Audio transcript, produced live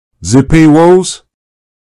ZipPay woes?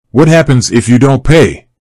 What happens if you don't pay?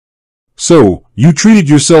 So, you treated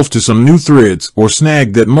yourself to some new threads or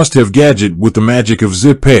snag that must have gadget with the magic of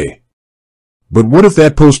ZipPay. But what if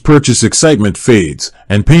that post-purchase excitement fades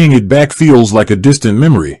and paying it back feels like a distant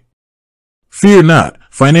memory? Fear not,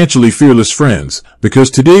 financially fearless friends, because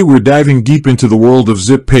today we're diving deep into the world of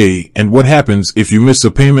ZipPay and what happens if you miss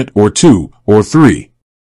a payment or two or three.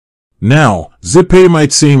 Now, ZipPay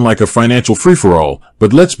might seem like a financial free-for-all,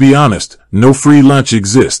 but let's be honest, no free lunch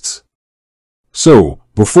exists. So,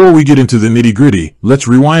 before we get into the nitty-gritty, let's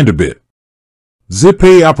rewind a bit.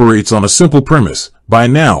 ZipPay operates on a simple premise: buy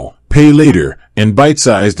now, pay later, in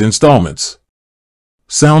bite-sized installments.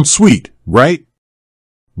 Sounds sweet, right?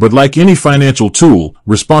 But like any financial tool,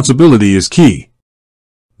 responsibility is key.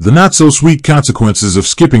 The not-so-sweet consequences of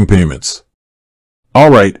skipping payments.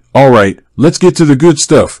 Alright, let's get to the good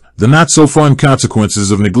stuff, the not-so-fun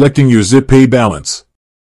consequences of neglecting your ZipPay balance.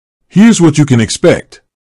 Here's what you can expect.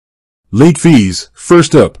 Late fees.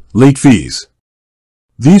 First up, late fees.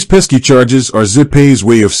 These pesky charges are ZipPay's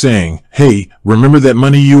way of saying, hey, remember that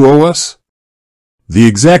money you owe us? The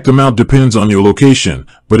exact amount depends on your location,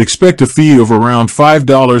 but expect a fee of around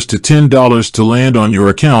 $5 to $10 to land on your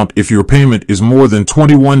account if your payment is more than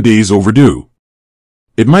 21 days overdue.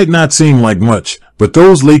 It might not seem like much, but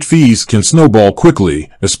those late fees can snowball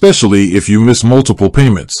quickly, especially if you miss multiple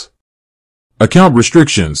payments. Account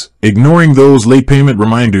restrictions. Ignoring those late payment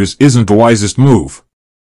reminders isn't the wisest move.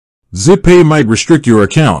 ZipPay might restrict your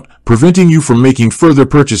account, preventing you from making further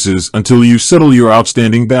purchases until you settle your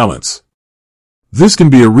outstanding balance. This can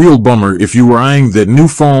be a real bummer if you were eyeing that new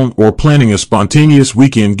phone or planning a spontaneous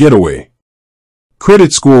weekend getaway.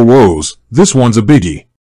 Credit score woes. This one's a biggie.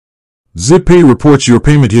 ZipPay reports your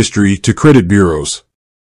payment history to credit bureaus.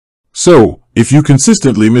 So, if you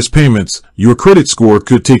consistently miss payments, your credit score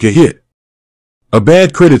could take a hit. A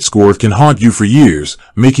bad credit score can haunt you for years,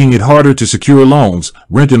 making it harder to secure loans,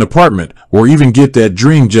 rent an apartment, or even get that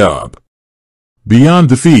dream job. Beyond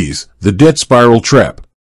the fees, the debt spiral trap.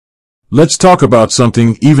 Let's talk about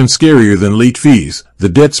something even scarier than late fees, the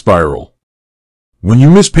debt spiral. When you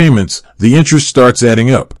miss payments, the interest starts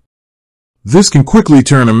adding up. This can quickly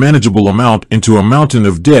turn a manageable amount into a mountain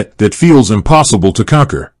of debt that feels impossible to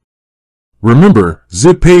conquer. Remember,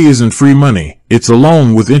 ZipPay isn't free money, it's a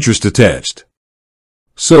loan with interest attached.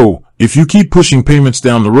 So, if you keep pushing payments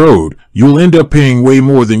down the road, you'll end up paying way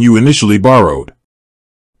more than you initially borrowed.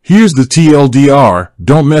 Here's the TLDR,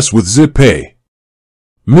 don't mess with ZipPay.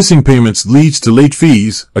 Missing payments leads to late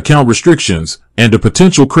fees, account restrictions, and a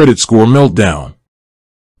potential credit score meltdown.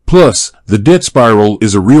 Plus, the debt spiral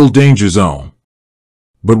is a real danger zone.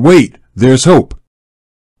 But wait, there's hope.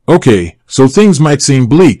 Okay, so things might seem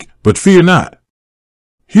bleak, but fear not.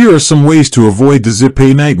 Here are some ways to avoid the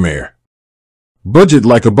ZipPay nightmare. Budget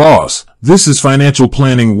like a boss. This is financial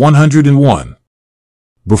planning 101.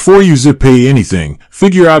 Before you ZipPay anything,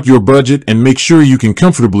 figure out your budget and make sure you can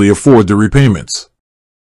comfortably afford the repayments.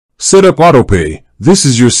 Set up autopay. This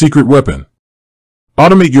is your secret weapon.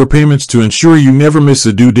 Automate your payments to ensure you never miss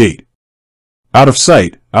a due date. Out of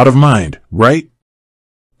sight, out of mind, right?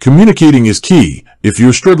 Communicating is key. If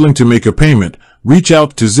you're struggling to make a payment, reach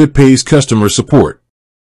out to ZipPay's customer support.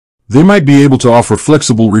 They might be able to offer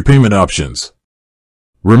flexible repayment options.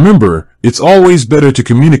 Remember, it's always better to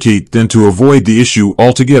communicate than to avoid the issue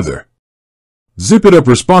altogether. Zip it up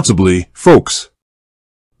responsibly, folks.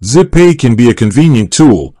 ZipPay can be a convenient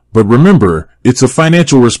tool, but remember, it's a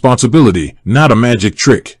financial responsibility, not a magic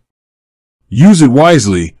trick. Use it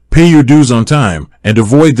wisely, pay your dues on time, and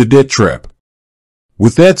avoid the debt trap.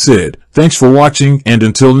 With that said, thanks for watching, and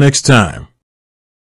until next time.